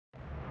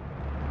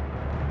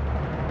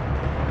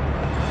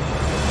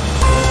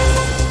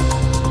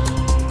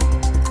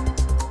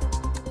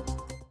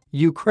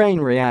Ukraine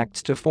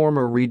reacts to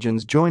former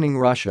regions joining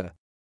Russia.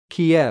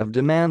 Kiev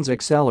demands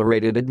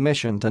accelerated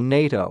admission to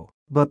NATO,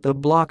 but the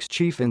bloc's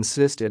chief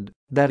insisted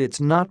that it's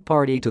not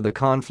party to the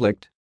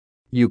conflict.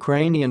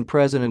 Ukrainian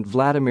President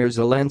Vladimir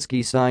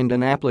Zelensky signed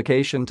an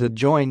application to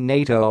join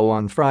NATO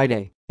on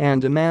Friday and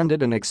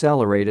demanded an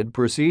accelerated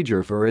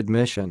procedure for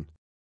admission.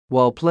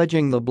 While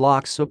pledging the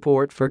bloc's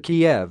support for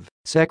Kiev,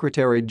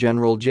 Secretary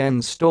General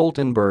Jens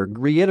Stoltenberg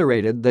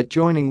reiterated that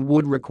joining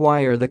would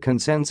require the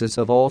consensus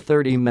of all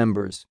 30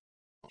 members.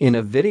 In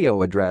a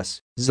video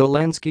address,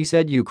 Zelensky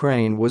said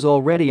Ukraine was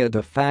already a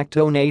de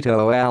facto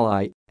NATO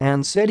ally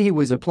and said he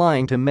was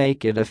applying to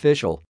make it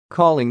official,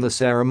 calling the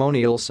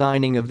ceremonial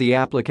signing of the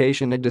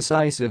application a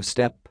decisive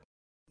step.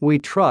 "We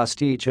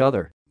trust each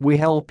other, we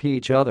help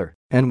each other,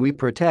 and we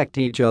protect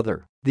each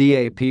other," the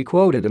AP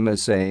quoted him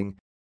as saying.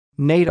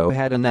 NATO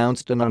had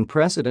announced an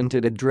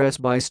unprecedented address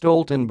by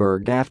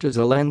Stoltenberg after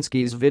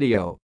Zelensky's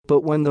video,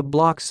 but when the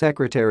bloc's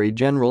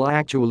Secretary-General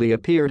actually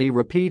appeared he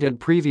repeated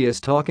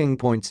previous talking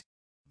points.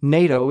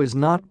 NATO is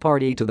not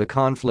party to the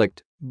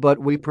conflict, but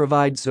we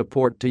provide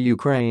support to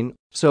Ukraine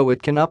so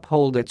it can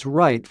uphold its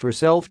right for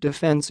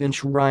self-defense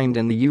enshrined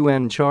in the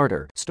UN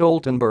Charter,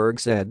 Stoltenberg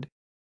said.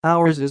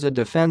 "Ours is a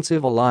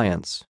defensive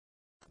alliance.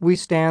 We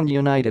stand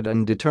united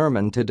and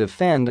determined to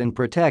defend and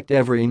protect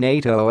every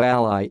NATO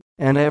ally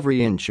and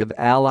every inch of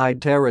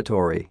allied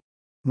territory."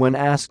 When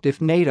asked if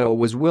NATO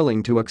was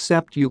willing to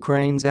accept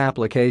Ukraine's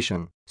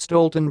application,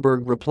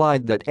 Stoltenberg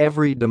replied that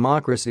every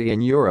democracy in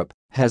Europe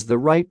has the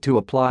right to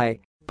apply,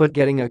 but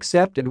getting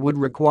accepted would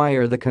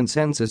require the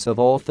consensus of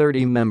all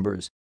 30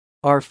 members.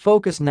 "Our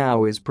focus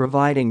now is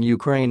providing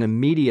Ukraine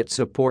immediate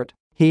support,"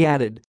 he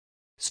added.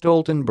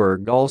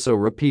 Stoltenberg also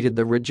repeated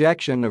the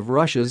rejection of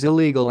Russia's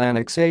illegal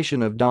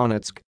annexation of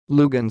Donetsk,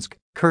 Lugansk,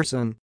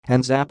 Kherson,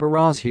 and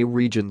Zaporozhye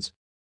regions.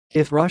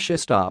 "If Russia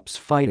stops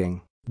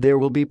fighting, there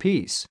will be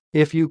peace.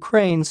 If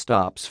Ukraine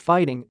stops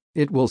fighting,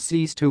 it will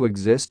cease to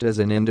exist as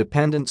an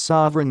independent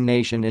sovereign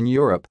nation in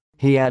Europe,"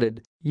 he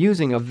added,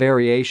 using a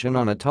variation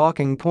on a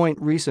talking point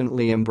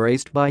recently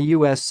embraced by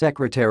U.S.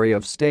 Secretary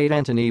of State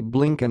Antony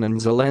Blinken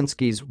and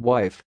Zelensky's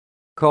wife.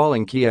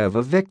 Calling Kiev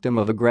a victim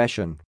of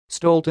aggression,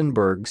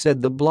 Stoltenberg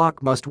said the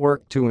bloc must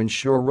work to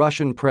ensure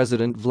Russian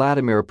President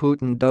Vladimir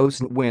Putin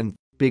doesn't win,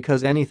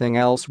 because anything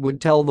else would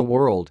tell the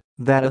world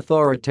that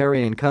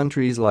authoritarian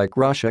countries like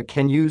Russia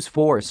can use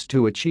force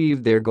to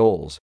achieve their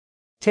goals.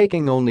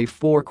 Taking only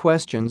 4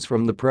 questions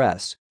from the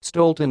press,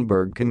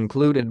 Stoltenberg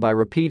concluded by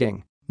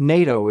repeating,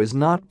 "NATO is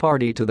not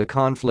party to the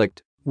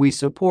conflict, we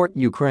support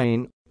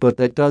Ukraine, but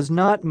that does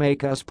not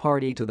make us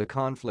party to the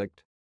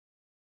conflict."